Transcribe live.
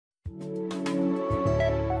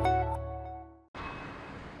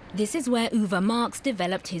This is where Uwe Marx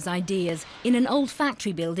developed his ideas, in an old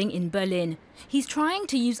factory building in Berlin. He's trying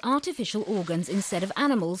to use artificial organs instead of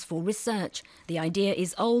animals for research. The idea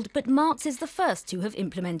is old, but Marx is the first to have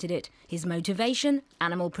implemented it. His motivation,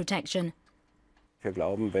 animal protection.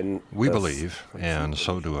 We believe, and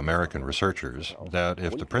so do American researchers, that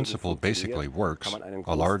if the principle basically works,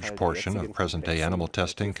 a large portion of present-day animal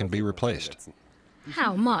testing can be replaced.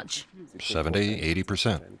 How much?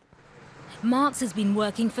 70–80%. Marx has been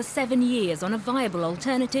working for 7 years on a viable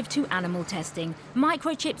alternative to animal testing,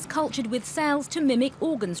 microchips cultured with cells to mimic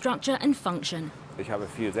organ structure and function.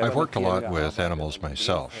 I've worked a lot with animals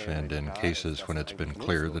myself, and in cases when it's been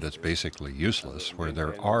clear that it's basically useless, where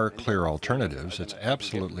there are clear alternatives, it's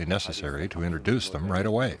absolutely necessary to introduce them right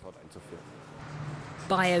away.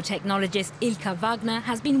 Biotechnologist Uwe Wagner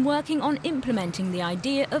has been working on implementing the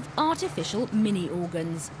idea of artificial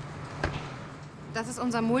mini-organs.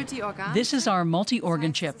 This is our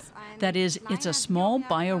multi-organ chip. That is, it's a small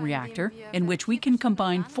bioreactor in which we can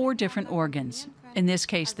combine 4 different organs. In this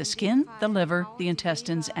case, the skin, the liver, the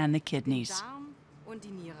intestines, and the kidneys.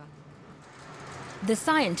 The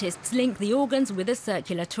scientists link the organs with a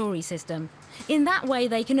circulatory system. In that way,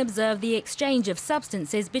 they can observe the exchange of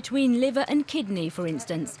substances between liver and kidney, for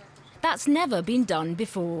instance. That's never been done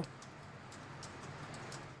before.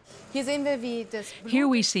 Here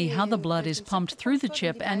we see how the blood is pumped through the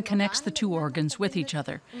chip and connects the 2 organs with each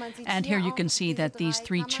other. And here you can see that these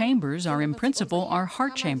 3 chambers are in principle our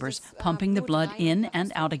heart chambers, pumping the blood in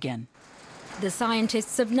and out again. The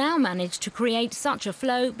scientists have now managed to create such a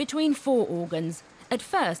flow between 4 organs. At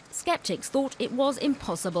first, skeptics thought it was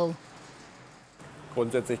impossible.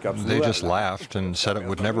 They just laughed and said it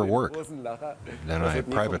would never work. Then I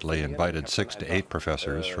privately invited 6 to 8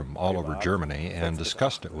 professors from all over Germany and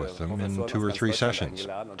discussed it with them in 2 or 3 sessions,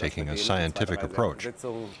 taking a scientific approach.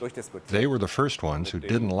 They were the first ones who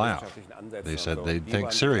didn't laugh. They said they'd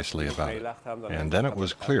think seriously about it. And then it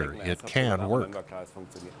was clear it can work.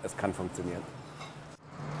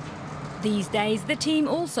 These days, the team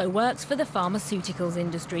also works for the pharmaceuticals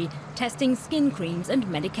industry, testing skin creams and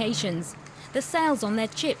medications. The cells on their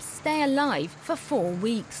chips stay alive for 4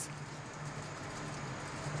 weeks.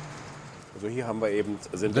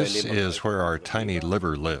 This is where our tiny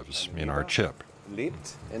liver lives, in our chip.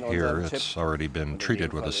 Here, it's already been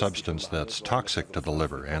treated with a substance that's toxic to the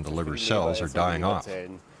liver, and the liver cells are dying off.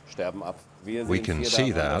 We can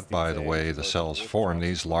see that by the way the cells form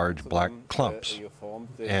these large black clumps.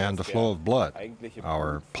 And the flow of blood,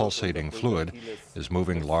 our pulsating fluid, is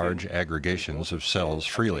moving large aggregations of cells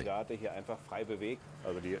freely.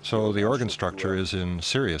 So the organ structure is in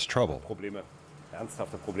serious trouble.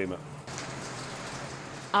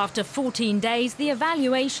 After 14 days, the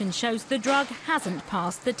evaluation shows the drug hasn't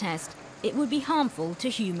passed the test. It would be harmful to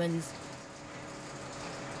humans.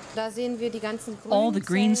 All the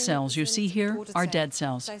green cells you see here are dead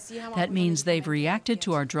cells. That means they've reacted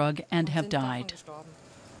to our drug and have died.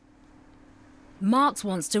 Marx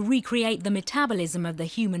wants to recreate the metabolism of the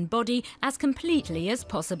human body as completely as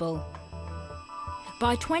possible.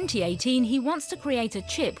 By 2018, he wants to create a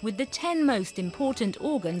chip with the 10 most important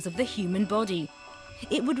organs of the human body.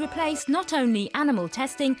 It would replace not only animal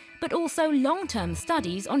testing, but also long-term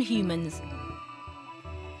studies on humans.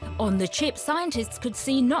 On the chip, scientists could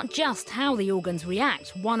see not just how the organs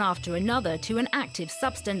react one after another to an active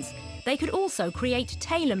substance, they could also create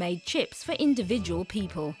tailor-made chips for individual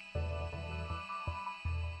people.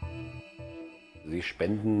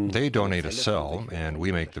 They donate a cell, and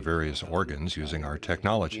we make the various organs using our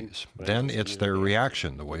technologies. Then it's their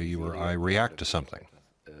reaction, the way you or I react to something.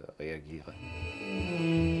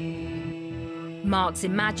 Marx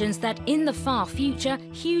imagines that in the far future,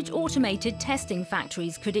 huge automated testing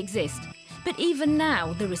factories could exist. But even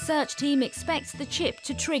now, the research team expects the chip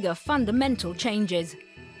to trigger fundamental changes.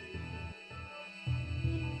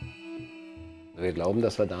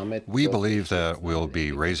 We believe that we'll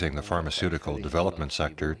be raising the pharmaceutical development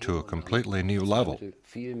sector to a completely new level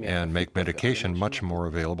and make medication much more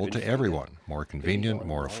available to everyone, more convenient,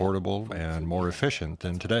 more affordable, and more efficient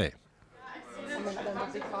than today.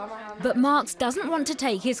 But Marx doesn't want to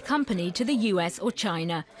take his company to the US or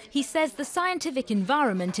China. He says the scientific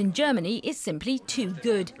environment in Germany is simply too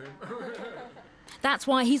good. That's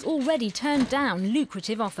why he's already turned down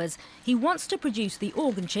lucrative offers. He wants to produce the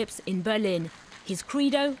organ chips in Berlin. His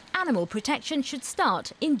credo, animal protection should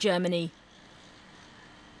start in Germany.